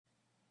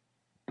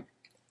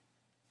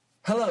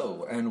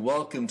Hello, and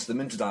welcome to the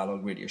Minter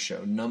Dialogue radio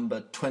show,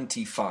 number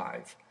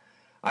 25.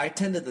 I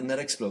attended the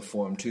NetExplo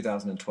Forum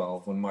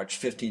 2012 on March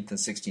 15th and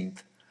 16th,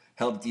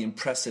 held at the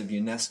impressive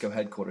UNESCO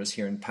headquarters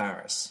here in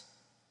Paris.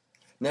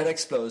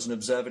 NetExplo is an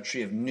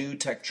observatory of new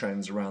tech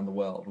trends around the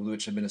world with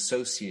which I've been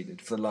associated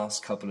for the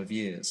last couple of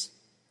years.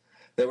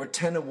 There were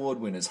 10 award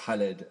winners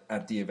highlighted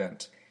at the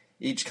event,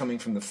 each coming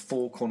from the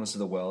four corners of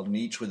the world and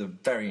each with a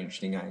very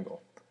interesting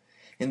angle.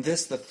 In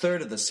this, the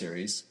third of the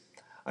series,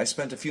 I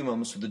spent a few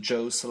moments with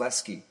Joe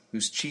Salesky,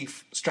 who's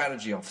Chief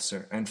Strategy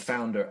Officer and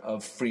founder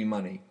of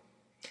Freemonee.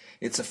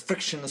 It's a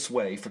frictionless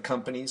way for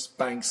companies,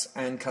 banks,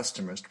 and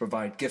customers to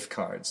provide gift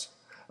cards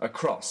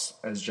across,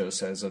 as Joe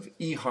says, of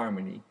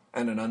eHarmony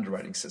and an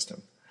underwriting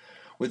system.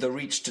 With a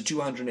reach to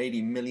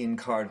 280 million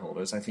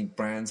cardholders, I think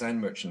brands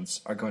and merchants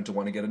are going to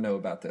want to get to know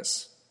about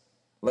this.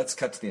 Let's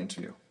cut to the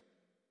interview.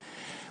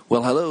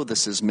 Well, hello,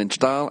 this is Minter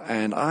Dial,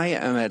 and I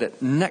am at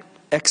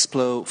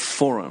NetExplo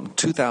Forum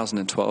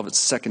 2012. It's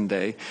second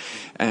day,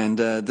 and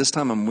this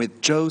time I'm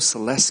with Joe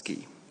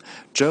Salesky.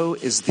 Joe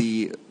is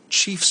the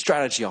Chief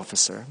Strategy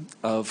Officer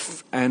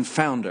and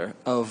founder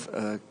of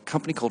a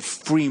company called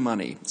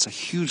Freemonee. It's a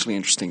hugely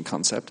interesting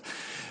concept.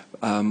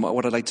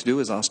 What I'd like to do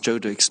is ask Joe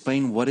to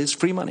explain what is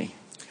Freemonee.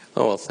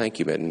 Oh, well, thank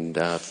you, Ben.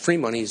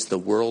 Freemonee is the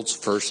world's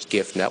first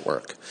gift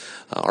network.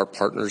 Our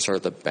partners are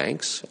the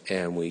banks,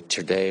 and we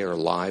today are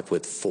live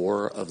with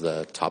 4 of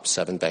the top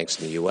 7 banks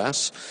in the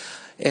U.S.,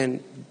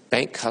 and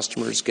bank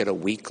customers get a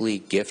weekly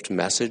gift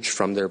message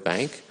from their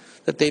bank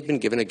that they've been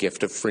given a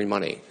gift of free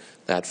money.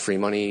 That free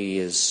money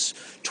is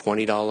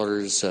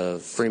 $20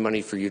 of free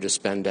money for you to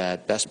spend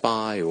at Best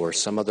Buy or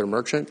some other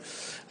merchant.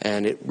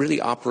 And it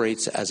really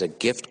operates as a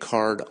gift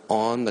card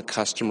on the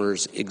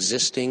customer's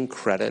existing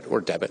credit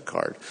or debit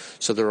card.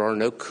 So there are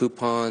no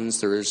coupons,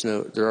 there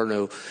are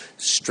no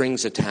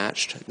strings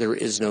attached, there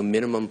is no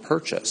minimum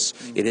purchase.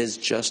 It is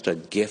just a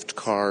gift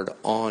card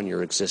on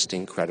your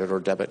existing credit or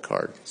debit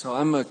card. So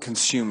I'm a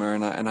consumer,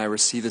 and I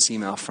receive this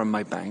email from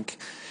my bank.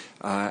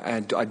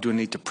 And do I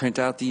need to print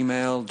out the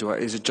email?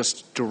 Is it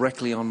just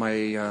directly on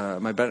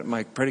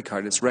my credit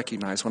card? It's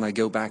recognized when I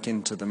go back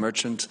into the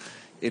merchant.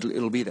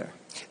 It'll be there.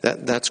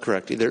 That's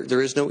correct.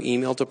 There is no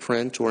email to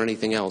print or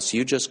anything else.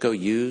 You just go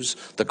use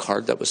the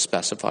card that was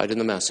specified in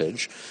the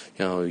message,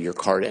 your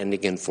card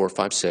ending in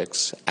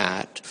 456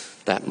 at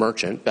that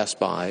merchant, Best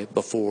Buy,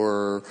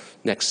 before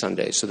next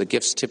Sunday. So the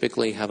gifts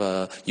typically have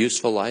a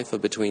useful life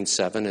of between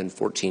 7 and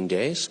 14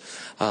 days.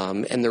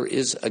 And there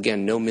is,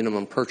 again, no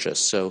minimum purchase.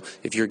 So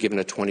if you're given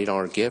a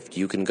 $20 gift,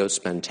 you can go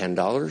spend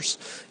 $10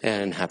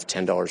 and have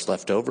 $10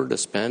 left over to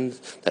spend.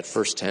 That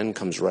first 10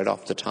 comes right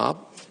off the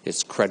top.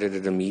 It's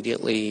credited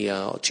immediately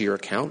to your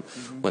account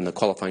when the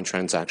qualifying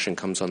transaction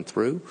comes on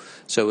through.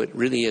 So it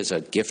really is a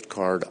gift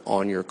card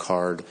on your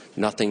card,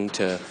 no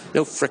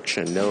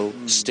friction, no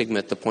stigma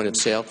at the point of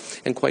sale,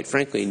 and quite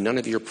frankly, none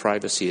of your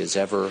privacy is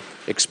ever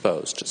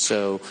exposed.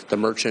 So the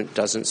merchant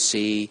doesn't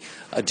see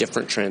a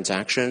different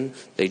transaction.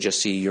 They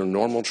just see your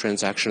normal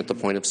transaction at the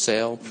point of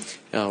sale.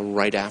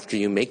 Right after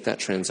you make that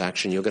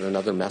transaction, you'll get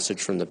another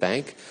message from the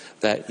bank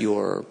that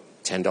your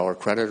 $10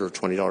 credit or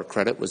 $20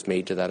 credit was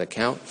made to that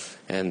account,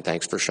 and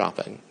thanks for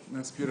shopping.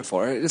 That's beautiful.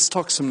 All right, let's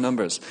talk some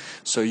numbers.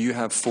 So you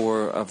have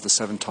 4 of the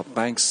 7 top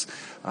banks.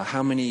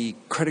 How many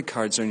credit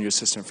cards are in your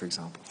system, for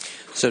example?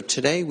 So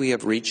today we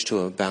have reached to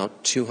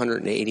about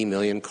 280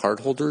 million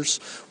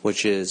cardholders,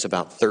 which is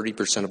about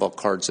 30% of all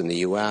cards in the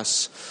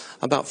U.S.,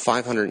 about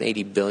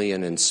 $580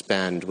 billion in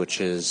spend,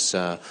 which is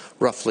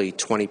roughly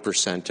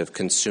 20% of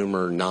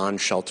consumer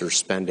non-shelter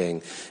spending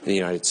in the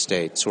United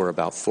States, or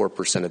about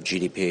 4% of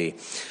GDP.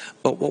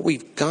 But what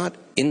we've got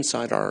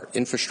inside our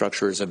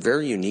infrastructure is a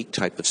very unique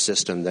type of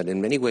system that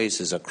in many ways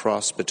is a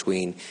cross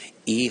between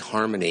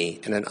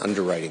eHarmony and an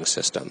underwriting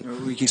system.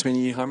 Can you explain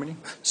eHarmony?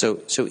 So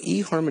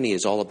eHarmony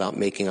is all about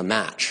making a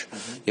match.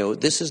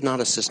 This is not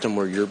a system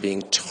where you're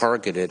being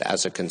targeted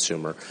as a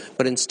consumer,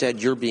 but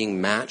instead you're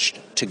being matched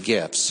to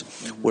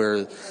gifts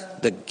where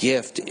the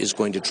gift is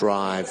going to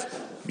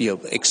drive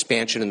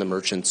expansion in the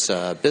merchant's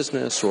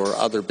business or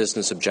other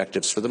business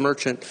objectives for the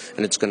merchant,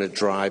 and it's going to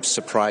drive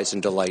surprise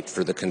and delight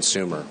for the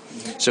consumer.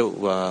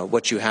 So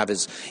what you have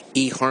is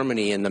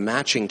eHarmony and the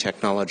matching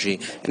technology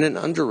and an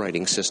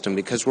underwriting system,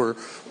 because we're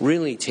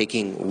really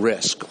taking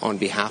risk on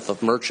behalf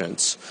of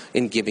merchants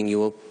in giving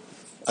you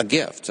a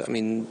gift. I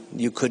mean,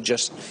 you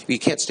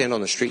can't stand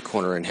on the street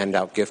corner and hand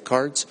out gift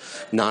cards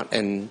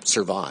and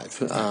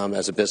survive.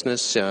 As a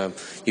business,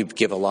 you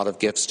give a lot of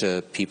gifts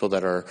to people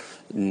that are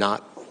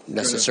not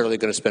necessarily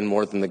going to spend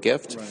more than the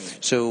gift. Right.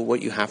 So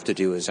what you have to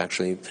do is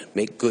actually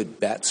make good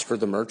bets for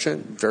the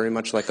merchant, very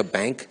much like a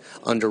bank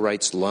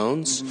underwrites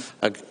loans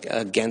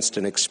against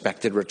an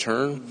expected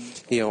return.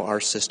 Our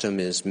system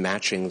is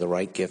matching the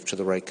right gift to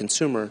the right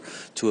consumer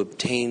to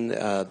obtain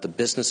the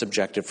business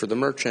objective for the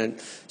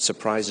merchant,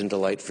 surprise and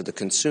delight for the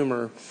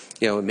consumer,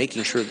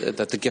 making sure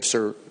that the gifts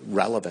are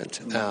relevant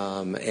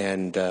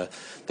and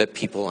that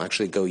people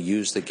actually go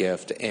use the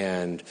gift.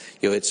 And,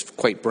 it's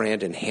quite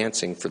brand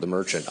enhancing for the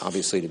merchant,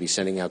 obviously, to be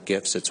sending out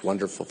gifts. It's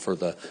wonderful for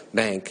the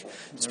bank.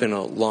 It's been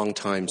a long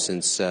time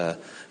since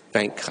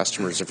bank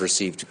customers have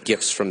received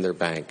gifts from their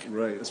bank.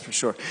 Right, that's for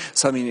sure.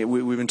 So, I mean,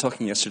 we've been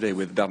talking yesterday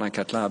with Bernard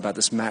Catlin about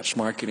this match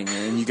marketing,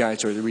 and you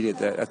guys are really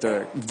at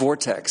the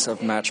vortex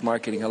of match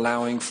marketing,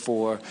 allowing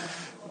for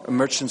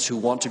merchants who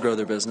want to grow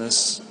their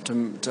business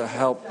to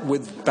help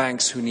with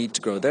banks who need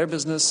to grow their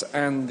business,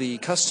 and the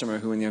customer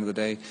who, in the end of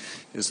the day,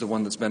 is the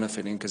one that's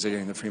benefiting because they're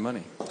getting the free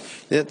money.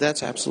 Yeah,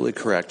 that's absolutely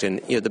correct. And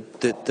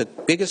the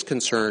biggest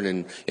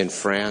concern in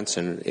France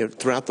and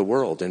throughout the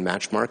world in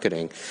match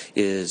marketing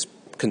is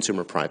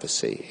consumer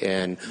privacy.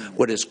 And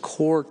what is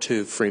core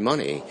to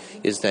Freemonee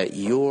is that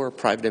your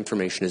private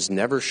information is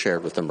never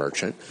shared with the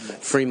merchant.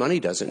 Freemonee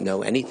doesn't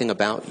know anything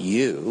about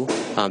you.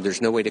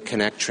 There's no way to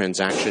connect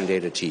transaction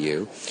data to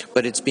you.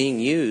 But it's being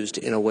used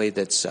in a way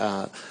that's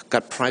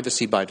got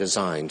privacy by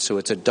design. So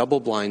it's a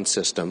double-blind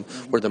system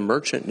where the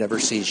merchant never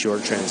sees your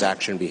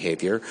transaction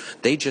behavior.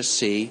 They just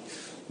see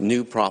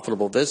new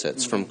profitable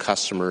visits from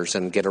customers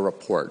and get a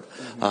report.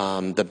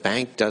 The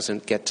bank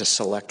doesn't get to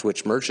select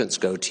which merchants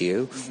go to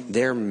you.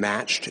 They're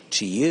matched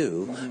to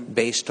you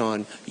based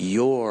on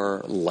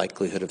your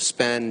likelihood of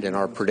spend and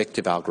our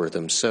predictive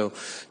algorithms. So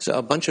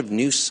a bunch of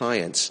new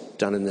science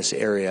done in this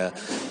area,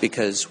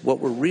 because what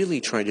we're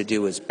really trying to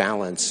do is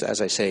balance, as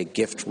I say,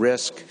 gift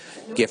risk,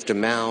 gift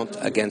amount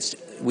against.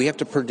 We have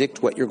to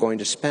predict what you're going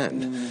to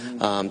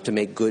spend to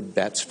make good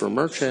bets for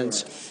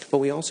merchants, but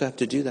we also have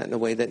to do that in a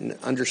way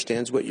that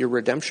understands what your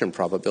redemption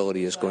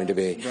probability is going to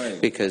be. Right.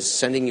 Because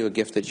sending you a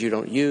gift that you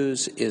don't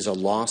use is a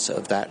loss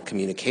of that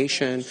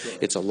communication. Sure.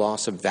 It's a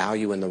loss of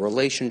value in the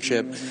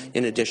relationship,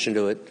 in addition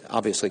to it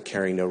obviously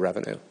carrying no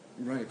revenue.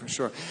 Right, for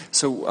sure.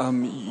 So,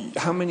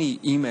 how many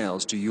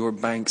emails do your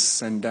banks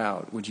send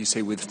out? Would you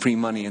say with free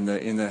money in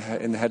the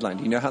headline?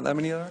 Do you know how that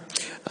many are?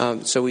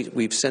 So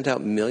we've sent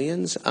out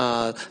millions.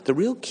 The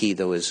real key,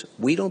 though, is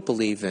we don't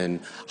believe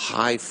in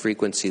high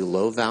frequency,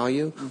 low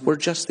value. We're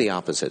just the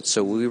opposite.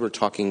 So we were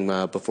talking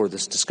before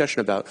this discussion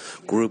about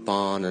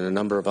Groupon and a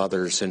number of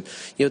others, and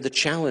the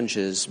challenge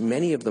is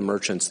many of the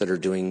merchants that are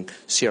doing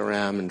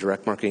CRM and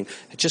direct marketing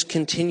just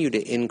continue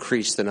to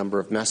increase the number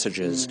of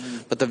messages,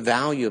 but the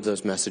value of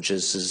those messages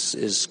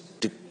is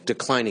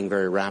declining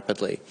very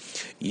rapidly.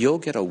 You'll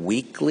get a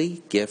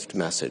weekly gift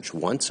message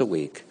once a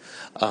week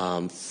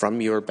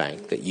from your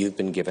bank that you've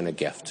been given a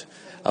gift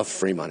of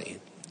free money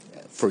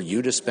for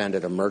you to spend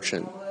at a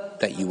merchant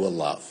that you will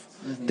love.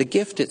 The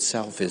gift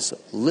itself is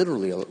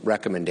literally a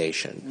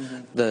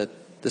recommendation. The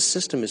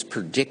system is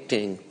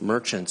predicting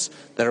merchants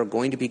that are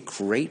going to be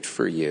great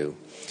for you,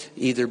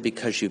 either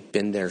because you've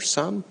been there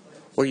some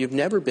or you've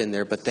never been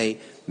there, but they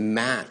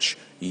match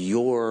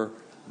your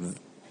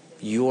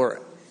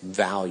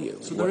value.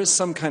 So there is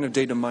some kind of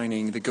data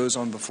mining that goes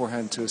on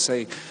beforehand to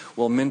say,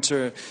 well,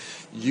 Minter,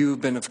 you've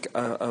been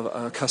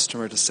a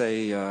customer to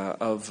say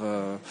of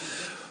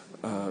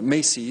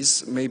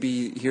Macy's.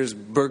 Maybe here's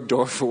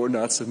Bergdorf or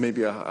not, so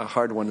maybe a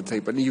hard one to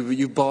take. But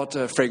you've bought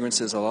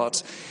fragrances a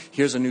lot.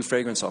 Here's a new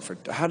fragrance offer.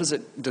 How does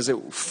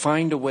it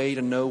find a way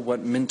to know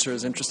what Minter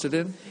is interested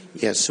in?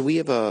 Yes, so we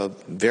have a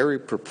very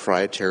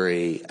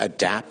proprietary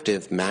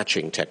adaptive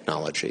matching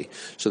technology.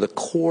 So the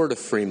core to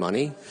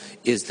Freemonee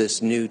is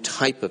this new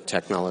type of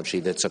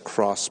technology that's a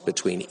cross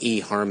between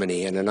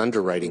eHarmony and an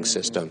underwriting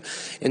system.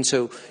 And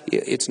so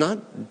it's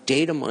not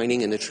data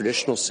mining in the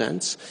traditional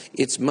sense.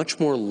 It's much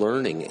more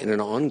learning in an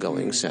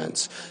ongoing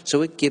sense.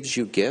 So it gives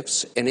you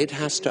gifts, and it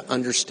has to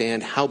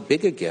understand how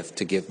big a gift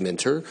to give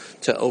Minter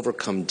to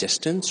overcome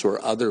distance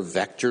or other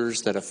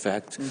vectors that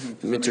affect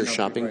Minter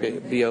shopping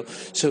behavior.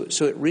 So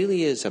it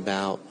really is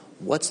about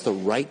what's the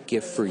right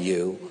gift for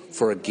you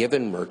for a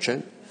given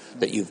merchant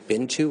that you've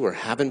been to or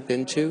haven't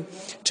been to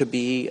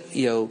be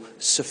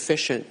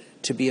sufficient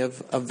to be of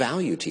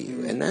value to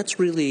you. And that's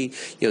really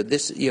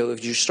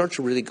if you start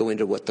to really go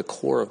into what the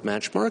core of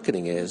match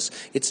marketing is,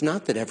 it's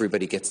not that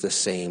everybody gets the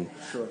same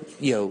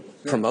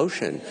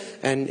promotion,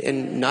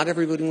 and not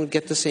everybody will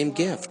get the same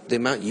gift. The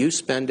amount you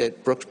spend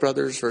at Brooks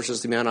Brothers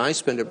versus the amount I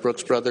spend at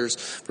Brooks Brothers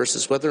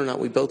versus whether or not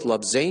we both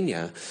love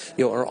Zegna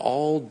are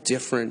all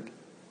different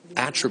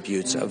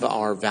attributes of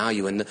our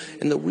value. And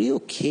the real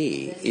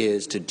key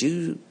is to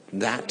do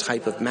that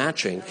type of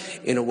matching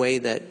in a way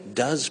that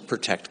does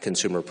protect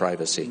consumer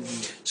privacy.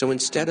 So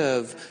instead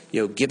of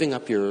giving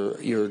up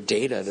your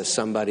data to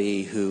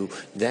somebody who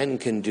then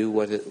can do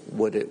what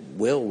it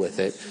will with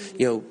it,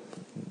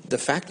 the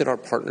fact that our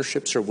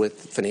partnerships are with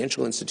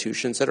financial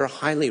institutions that are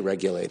highly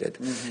regulated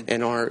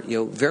and are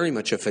very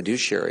much a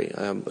fiduciary,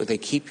 they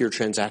keep your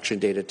transaction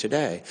data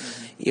today.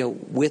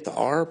 With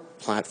our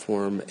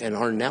platform and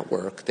our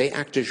network, they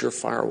act as your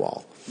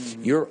firewall.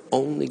 You're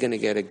only going to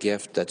get a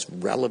gift that's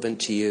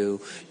relevant to you.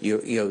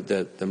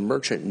 The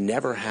merchant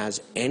never has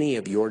any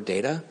of your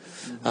data.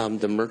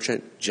 The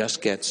merchant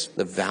just gets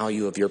the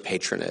value of your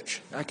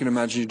patronage. I can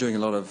imagine you doing a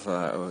lot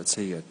of,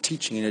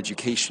 teaching and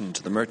education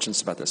to the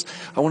merchants about this.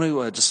 I want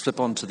to just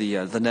flip on to the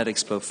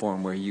NetExpo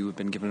forum where you have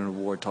been given an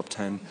award, top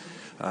 10,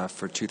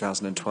 for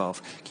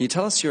 2012. Can you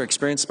tell us your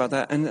experience about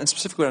that? And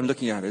specifically what I'm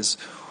looking at is,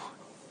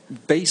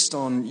 based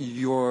on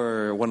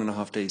your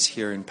 1.5 days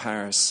here in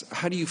Paris,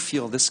 how do you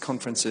feel this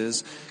conference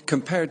is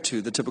compared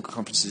to the typical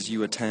conferences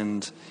you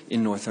attend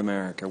in North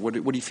America? What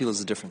do you feel is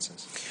the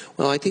differences?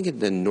 Well, I think in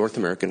the North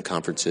American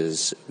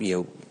conferences,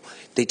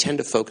 they tend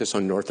to focus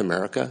on North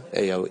America.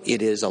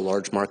 It is a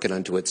large market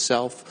unto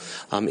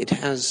itself. It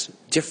has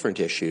different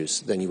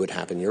issues than you would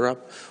have in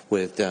Europe,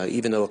 with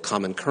even though a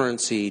common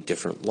currency,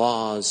 different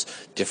laws,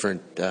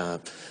 different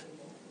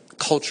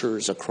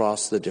cultures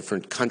across the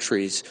different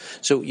countries.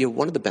 So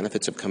one of the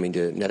benefits of coming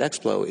to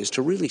NetExpo is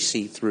to really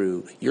see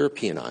through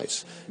European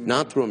eyes,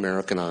 not through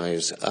American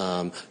eyes,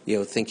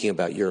 thinking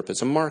about Europe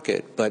as a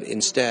market, but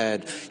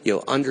instead,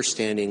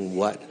 understanding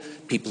what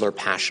people are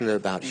passionate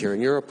about here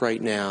in Europe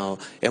right now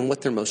and what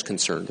they're most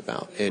concerned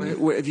about. And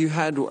have you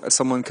had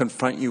someone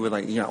confront you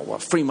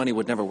with free money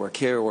would never work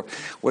here, or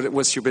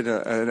what's been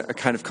a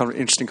kind of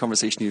interesting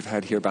conversation you've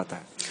had here about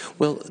that?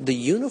 Well, the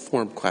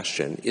uniform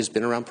question has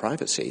been around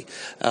privacy.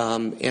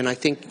 And I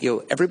think,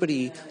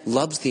 everybody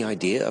loves the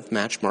idea of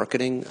match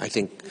marketing. I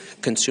think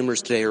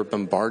consumers today are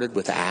bombarded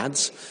with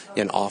ads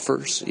and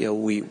offers.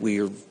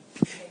 We're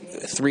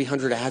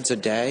 300 ads a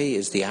day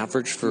is the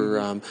average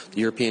for the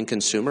European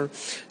consumer.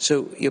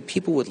 So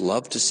people would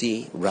love to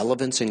see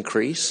relevance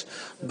increase,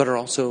 but are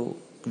also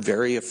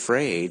very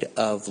afraid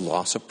of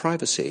loss of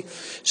privacy.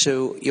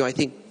 So I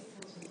think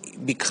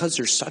because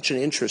there's such an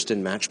interest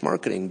in match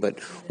marketing, but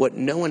what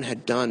no one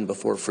had done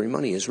before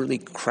Freemonee is really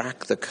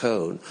crack the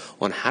code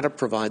on how to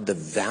provide the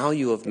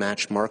value of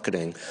match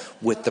marketing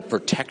with the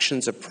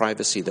protections of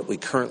privacy that we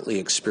currently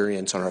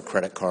experience on our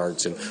credit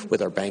cards and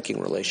with our banking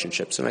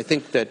relationships. And I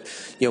think that,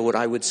 what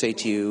I would say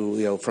to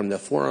you, from the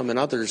forum and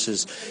others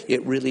is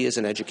it really is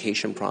an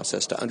education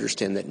process to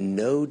understand that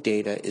no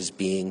data is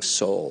being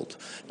sold.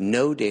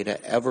 No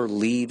data ever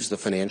leaves the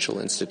financial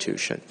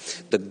institution.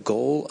 The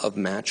goal of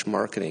match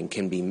marketing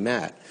can be met,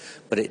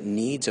 but it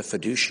needs a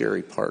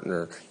fiduciary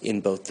partner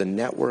in both the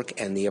network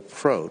and the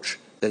approach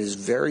that is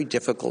very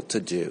difficult to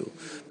do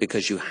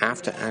because you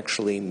have to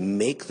actually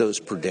make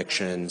those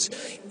predictions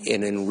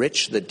and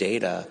enrich the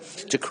data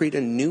to create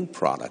a new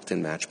product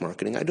in match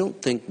marketing. I don't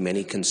think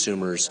many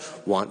consumers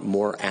want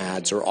more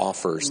ads or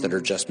offers that are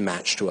just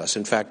matched to us.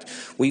 In fact,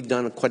 we've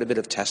done quite a bit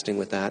of testing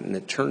with that, and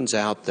it turns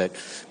out that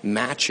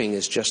matching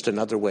is just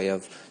another way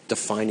of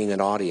defining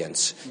an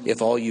audience. If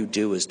all you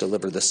do is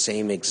deliver the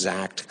same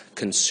exact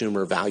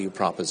consumer value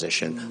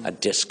proposition, a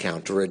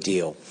discount or a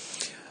deal.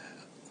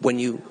 When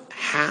you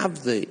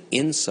have the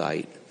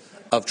insight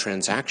of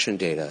transaction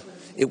data,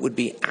 it would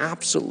be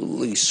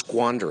absolutely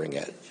squandering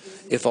it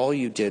if all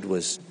you did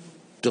was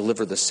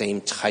deliver the same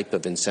type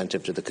of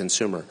incentive to the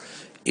consumer.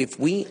 If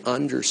we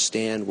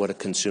understand what a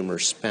consumer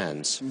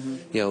spends,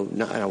 we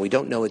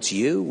don't know it's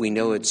you, we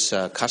know it's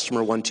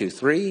customer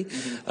 123,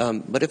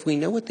 but if we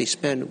know what they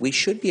spend, we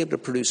should be able to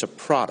produce a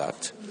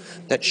product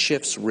that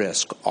shifts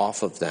risk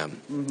off of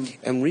them.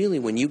 And really,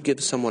 when you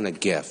give someone a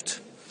gift,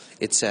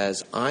 it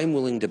says, I'm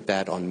willing to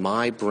bet on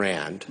my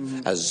brand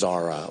as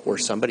Zara or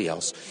somebody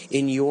else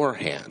in your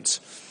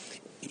hands.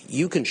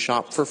 You can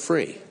shop for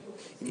free.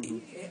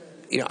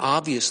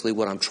 Obviously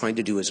what I'm trying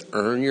to do is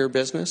earn your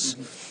business.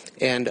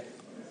 And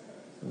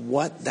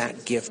what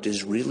that gift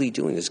is really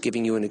doing is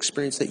giving you an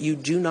experience that you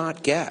do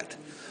not get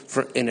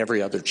in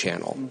every other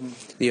channel.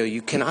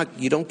 You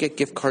don't get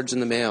gift cards in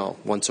the mail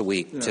once a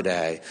week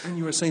today. And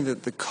you were saying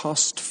that the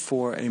cost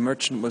for a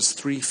merchant was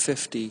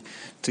 $3.50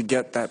 to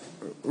get that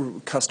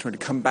customer to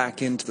come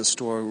back into the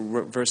store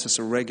versus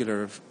a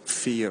regular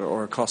fee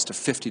or a cost of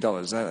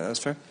 $50. That's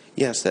fair?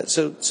 Yes.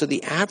 So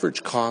the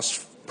average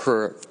cost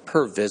per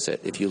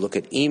visit, if you look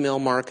at email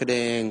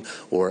marketing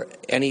or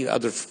any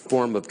other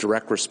form of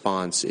direct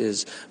response,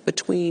 is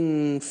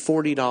between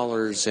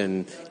 $40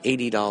 and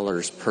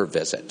 $80 per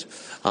visit.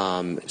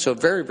 So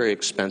very, very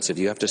expensive.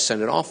 You have to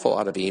send an awful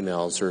lot of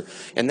emails,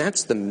 and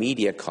that's the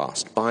media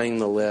cost, buying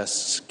the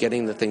lists,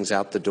 getting the things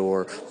out the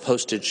door,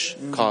 postage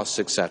costs,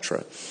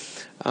 etc.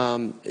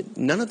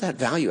 None of that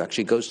value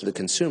actually goes to the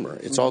consumer.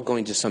 It's all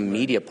going to some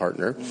media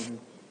partner.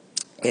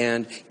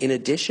 And in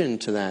addition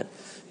to that,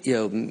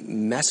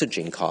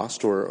 messaging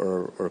cost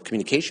or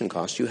communication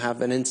cost, you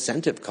have an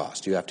incentive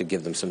cost. You have to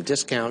give them some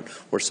discount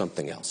or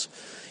something else.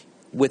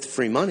 With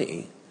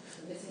Freemonee,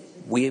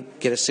 we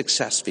get a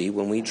success fee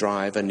when we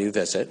drive a new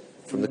visit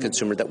from the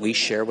consumer that we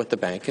share with the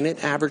bank, and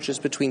it averages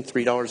between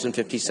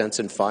 $3.50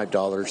 and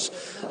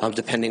 $5,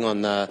 depending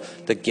on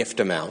the gift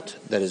amount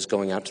that is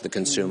going out to the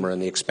consumer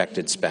and the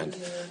expected spend.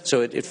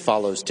 So it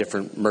follows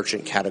different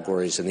merchant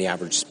categories and the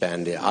average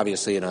spend.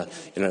 Obviously, in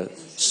a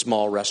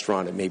small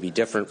restaurant, it may be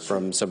different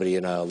from somebody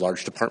in a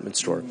large department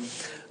store.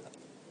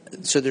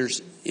 So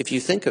if you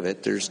think of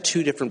it, there's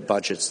two different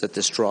budgets that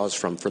this draws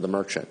from for the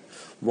merchant.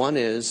 One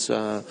is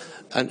the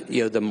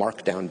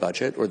markdown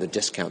budget or the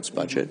discounts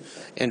budget,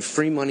 and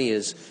Freemonee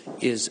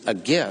is a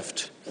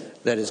gift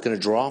that is going to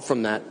draw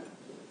from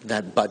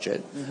that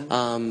budget,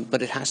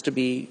 but it has to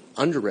be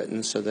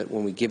underwritten so that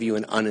when we give you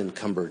an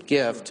unencumbered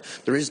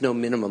gift, there is no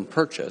minimum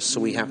purchase. So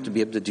we have to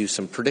be able to do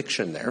some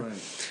prediction there.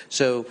 Right.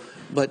 So,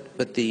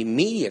 but the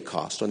media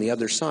cost on the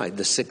other side,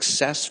 the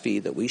success fee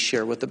that we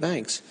share with the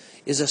banks,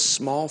 is a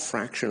small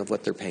fraction of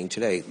what they're paying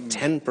today,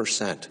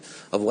 10%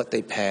 of what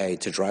they pay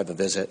to drive a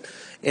visit.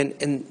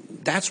 And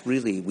that's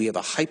really, we have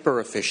a hyper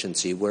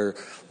efficiency where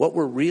what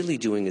we're really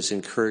doing is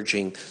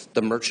encouraging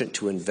the merchant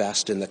to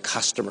invest in the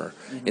customer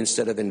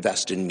instead of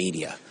invest in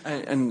media.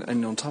 And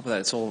on top of that,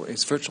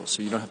 it's virtual,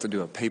 so you don't have to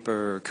do a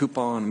paper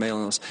coupon,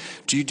 mailing list.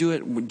 Do you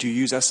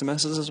use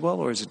SMSs as well,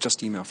 or is it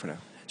just email for now?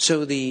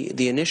 So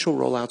the initial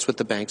rollouts with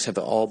the banks have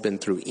all been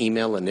through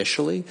email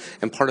initially,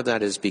 and part of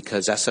that is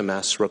because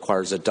SMS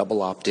requires a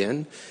double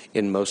opt-in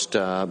in most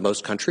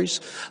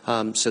countries.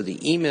 So the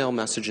email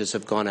messages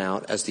have gone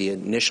out as the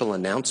initial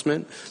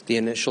announcement. The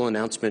initial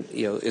announcement,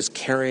 is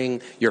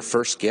carrying your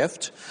first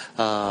gift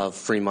of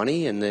free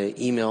money, and the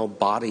email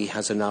body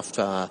has enough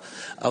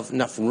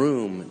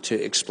room to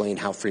explain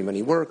how free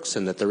money works,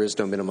 and that there is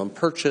no minimum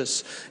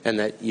purchase, and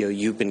that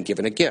you've been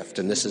given a gift,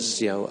 and this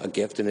is a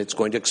gift, and it's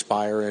going to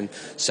expire in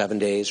 7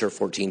 days or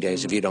 14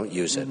 days if you don't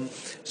use it.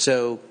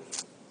 So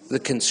the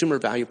consumer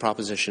value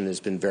proposition has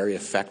been very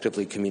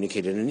effectively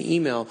communicated in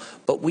email,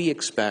 but we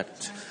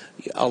expect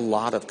a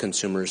lot of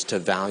consumers to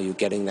value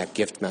getting that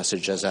gift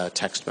message as a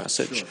text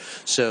message. Sure.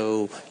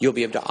 So you'll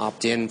be able to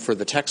opt in for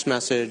the text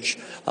message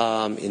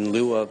in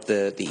lieu of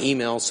the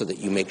email, so that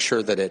you make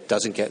sure that it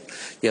doesn't get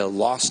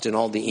lost in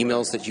all the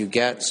emails that you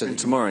get. So and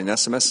tomorrow in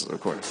SMSs,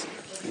 of course.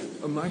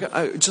 Oh my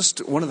God,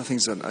 just one of the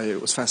things that it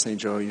was fascinating,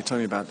 Joe, you were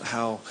telling me about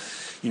how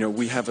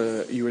we have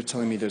you were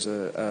telling me there's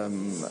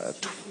a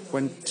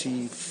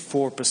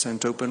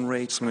 24% open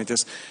rate, something like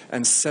this,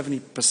 and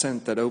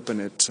 70% that open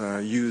it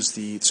use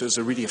so it's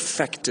a really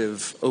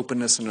effective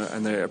openness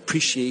and the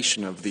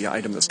appreciation of the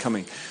item that's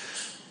coming.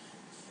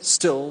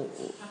 Still,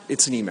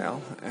 it's an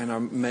email, and our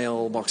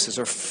mailboxes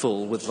are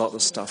full with a lot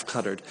of stuff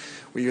cluttered.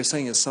 What you're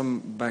saying is some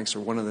banks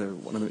could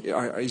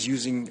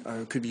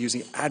be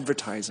using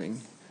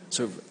advertising,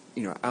 so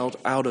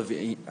out of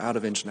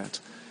internet.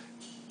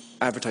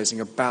 Advertising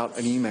about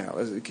an email.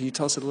 Can you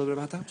tell us a little bit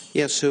about that?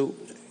 Yeah, so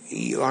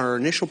our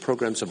initial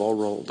programs have all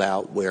rolled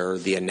out where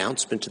the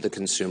announcement to the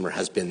consumer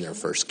has been their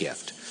first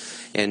gift.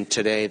 And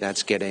today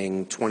that's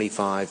getting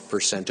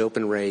 25%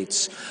 open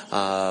rates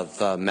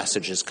of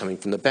messages coming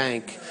from the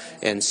bank,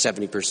 and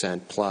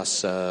 70%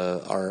 plus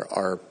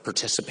are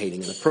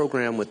participating in the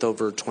program, with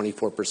over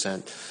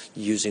 24%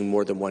 using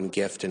more than one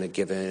gift in a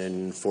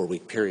given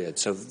 4-week period.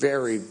 So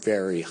very,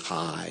 very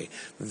high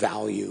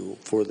value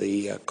for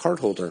the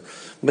cardholder.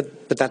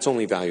 But that's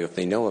only value if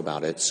they know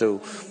about it. So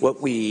what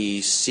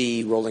we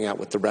see rolling out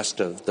with the rest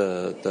of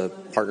the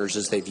partners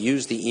is they've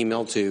used the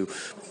email to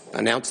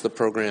announce the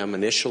program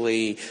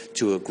initially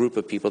to a group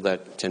of people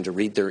that tend to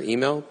read their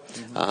email.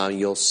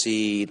 You'll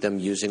see them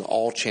using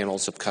all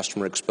channels of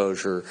customer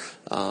exposure,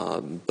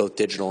 both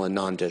digital and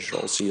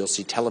non-digital. So you'll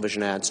see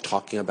television ads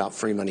talking about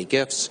free money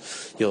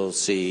gifts. You'll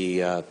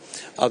see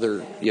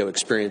other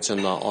experience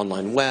on the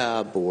online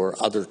web,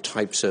 or other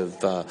types of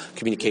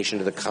communication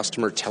to the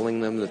customer,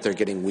 telling them that they're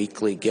getting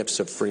weekly gifts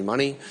of free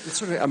money.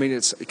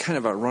 It's kind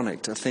of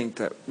ironic to think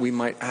that we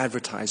might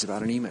advertise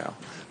about an email.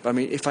 But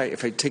if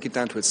I take it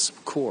down to its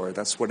core,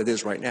 that's what it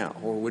is right now,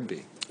 or would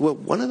be. Well,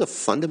 one of the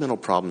fundamental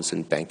problems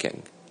in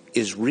banking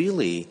is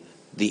really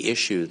the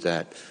issue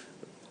that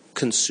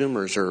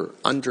consumers are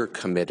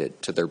undercommitted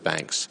to their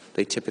banks.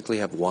 They typically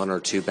have one or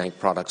two bank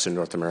products in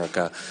North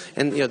America,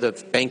 and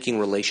the banking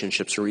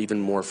relationships are even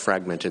more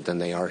fragmented than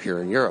they are here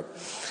in Europe.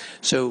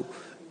 So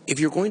if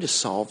you're going to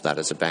solve that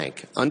as a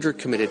bank,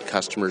 undercommitted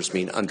customers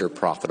mean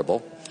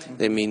underprofitable.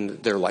 They mean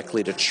they're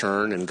likely to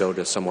churn and go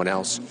to someone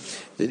else.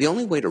 The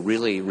only way to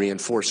really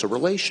reinforce a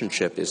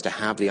relationship is to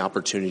have the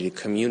opportunity to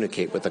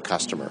communicate with the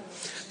customer.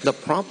 The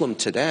problem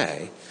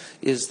today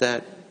is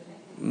that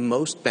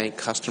most bank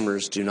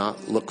customers do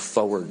not look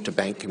forward to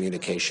bank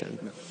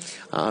communication.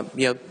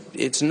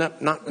 It's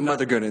not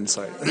another good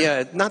insight.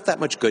 Yeah, not that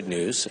much good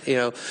news.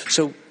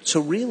 So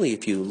really,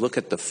 if you look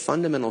at the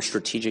fundamental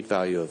strategic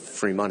value of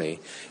free money,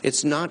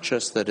 it's not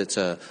just that it's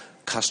a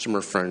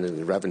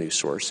customer-friendly revenue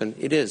source, and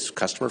it is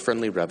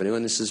customer-friendly revenue,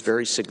 and this is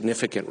very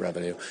significant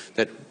revenue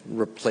that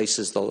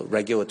replaces the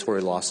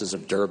regulatory losses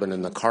of Durbin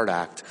and the Card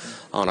Act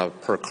on a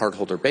per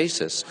cardholder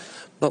basis.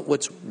 But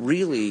what's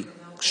really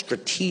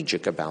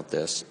strategic about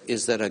this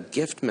is that a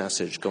gift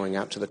message going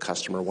out to the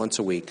customer once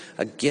a week,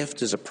 a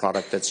gift is a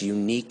product that's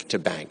unique to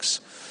banks.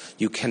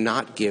 You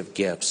cannot give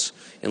gifts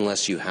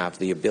unless you have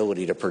the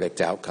ability to predict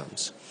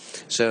outcomes.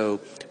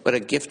 But a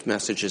gift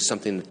message is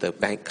something that the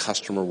bank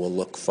customer will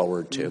look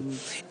forward to.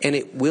 And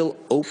it will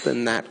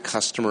open that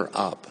customer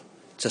up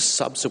to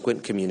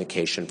subsequent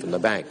communication from the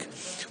bank.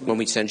 When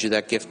we send you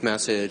that gift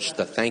message,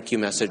 the thank you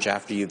message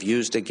after you've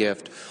used a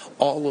gift,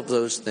 all of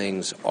those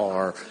things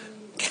are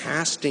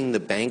casting the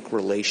bank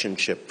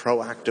relationship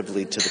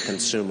proactively to the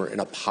consumer in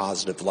a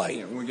positive light.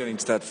 Yeah, we're getting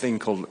to that thing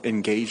called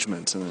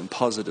engagement and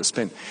positive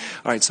spin.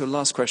 All right, so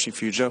last question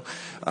for you, Joe.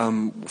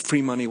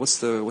 Freemonee, what's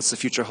the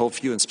future hold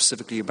for you, and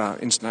specifically about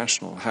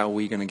international? How are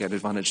we going to get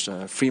advantage to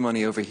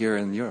Freemonee over here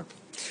in Europe?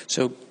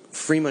 So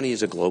Freemonee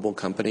is a global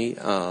company.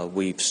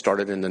 We've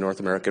started in the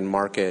North American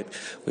market.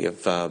 We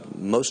have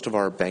most of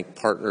our bank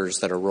partners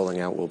that are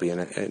rolling out. We'll be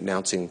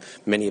announcing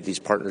many of these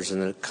partners in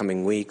the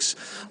coming weeks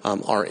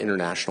are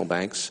international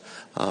banks.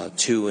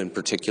 Two in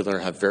particular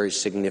have very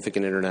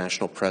significant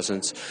international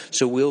presence.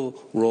 So we'll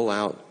roll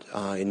out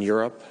in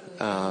Europe,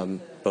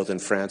 both in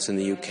France and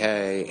the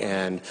UK,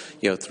 and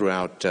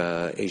throughout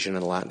Asia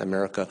and Latin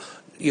America.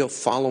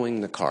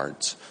 Following the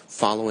cards,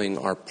 following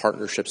our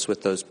partnerships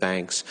with those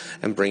banks,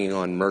 and bringing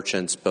on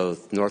merchants,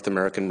 both North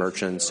American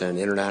merchants and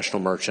international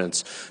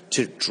merchants,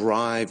 to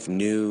drive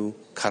new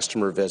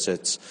customer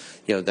visits,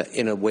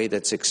 in a way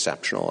that's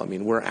exceptional. I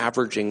mean, we're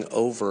averaging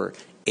over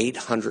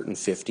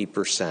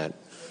 850%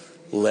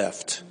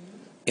 lift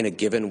in a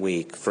given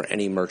week for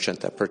any merchant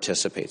that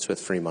participates with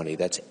Freemonee.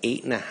 That's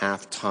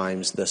 8.5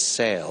 times the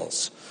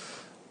sales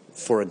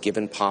for a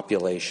given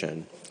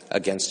population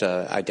against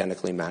an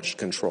identically matched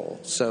control.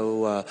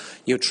 So,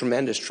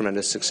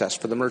 tremendous success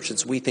for the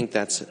merchants. We think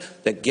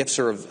that gifts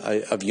are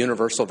of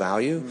universal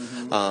value,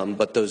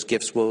 but those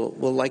gifts will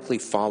likely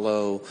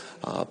follow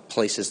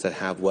places that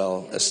have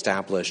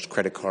well-established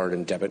credit card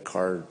and debit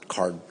card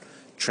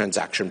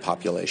transaction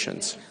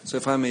populations. So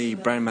if I'm a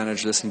brand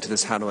manager listening to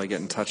this, how do I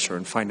get in touch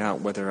and find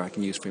out whether I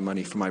can use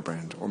Freemonee for my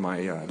brand or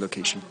my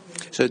location?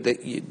 So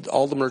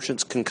all the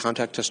merchants can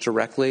contact us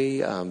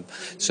directly.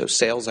 So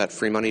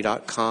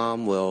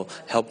sales@freemonee.com will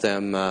help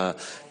them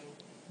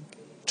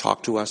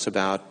talk to us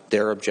about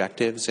their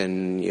objectives.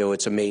 And,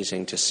 it's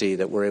amazing to see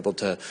that we're able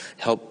to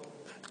help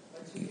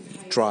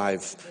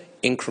drive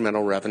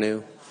incremental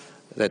revenue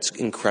that's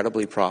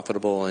incredibly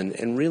profitable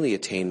and really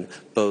attain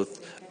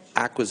both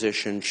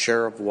acquisition,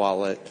 share of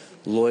wallet,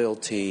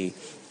 loyalty,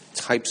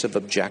 types of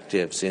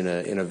objectives in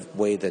a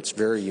way that's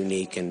very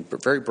unique and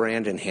very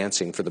brand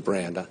enhancing for the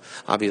brand.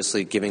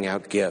 Obviously, giving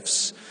out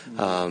gifts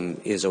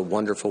is a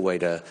wonderful way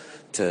to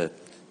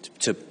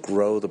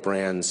grow the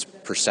brand's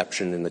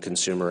perception in the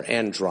consumer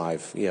and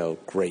drive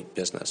great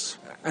business.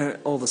 And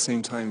all the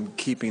same time,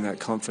 keeping that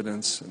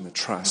confidence and the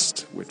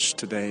trust, which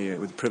today,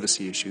 with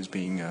privacy issues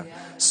being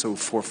so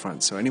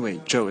forefront. So anyway,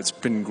 Joe, it's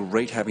been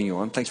great having you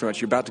on. Thanks very much.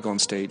 You're about to go on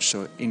stage,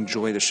 so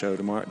enjoy the show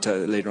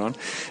later on.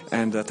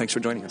 And thanks for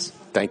joining us.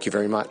 Thank you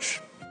very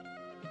much.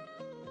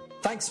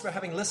 Thanks for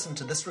having listened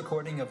to this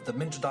recording of the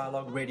Minter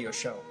Dialogue radio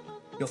show.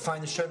 You'll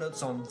find the show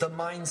notes on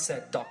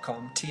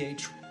themindset.com,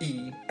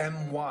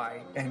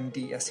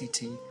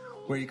 TheMyndset,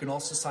 where you can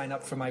also sign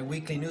up for my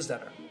weekly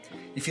newsletter.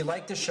 If you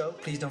like the show,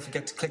 please don't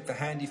forget to click the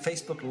handy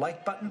Facebook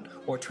like button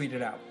or tweet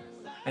it out.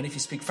 And if you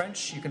speak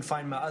French, you can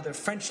find my other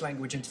French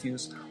language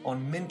interviews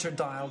on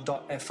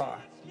minterdial.fr.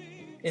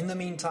 In the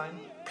meantime,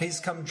 please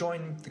come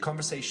join the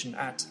conversation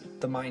at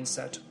The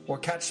Mindset or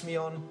catch me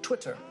on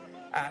Twitter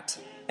at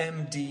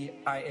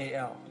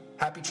MDIAL.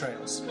 Happy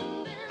trails.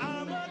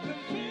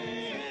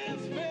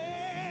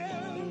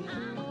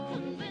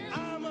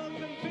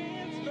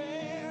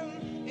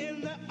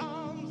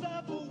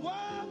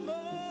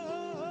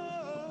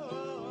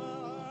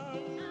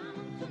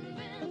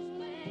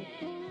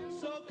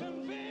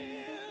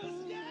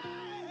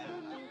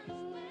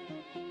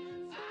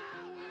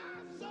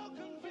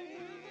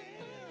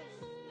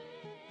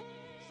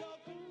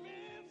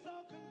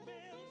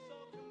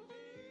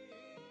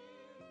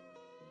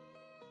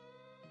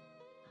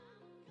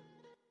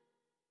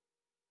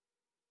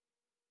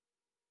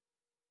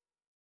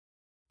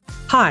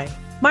 Hi,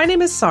 my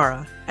name is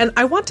Sarah, and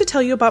I want to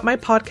tell you about my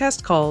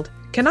podcast called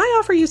Can I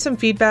Offer You Some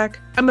Feedback?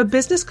 I'm a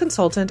business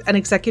consultant and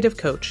executive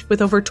coach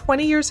with over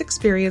 20 years'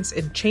 experience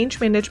in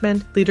change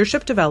management,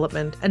 leadership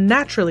development, and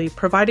naturally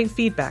providing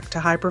feedback to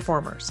high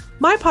performers.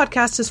 My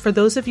podcast is for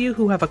those of you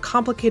who have a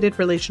complicated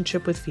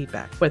relationship with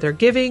feedback, whether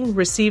giving,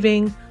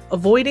 receiving,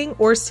 avoiding,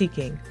 or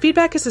seeking.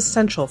 Feedback is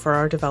essential for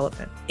our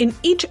development. In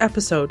each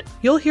episode,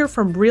 you'll hear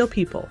from real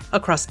people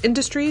across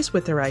industries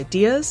with their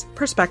ideas,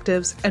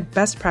 perspectives, and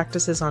best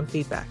practices on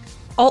feedback.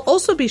 I'll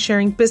also be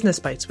sharing business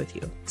bites with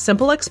you,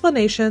 simple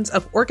explanations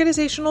of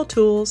organizational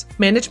tools,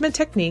 management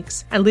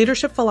techniques, and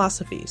leadership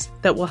philosophies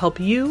that will help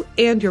you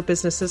and your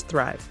businesses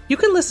thrive. You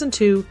can listen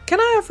to Can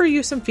I Offer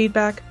You Some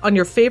Feedback on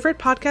your favorite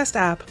podcast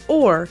app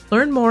or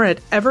learn more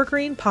at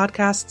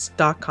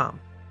evergreenpodcasts.com.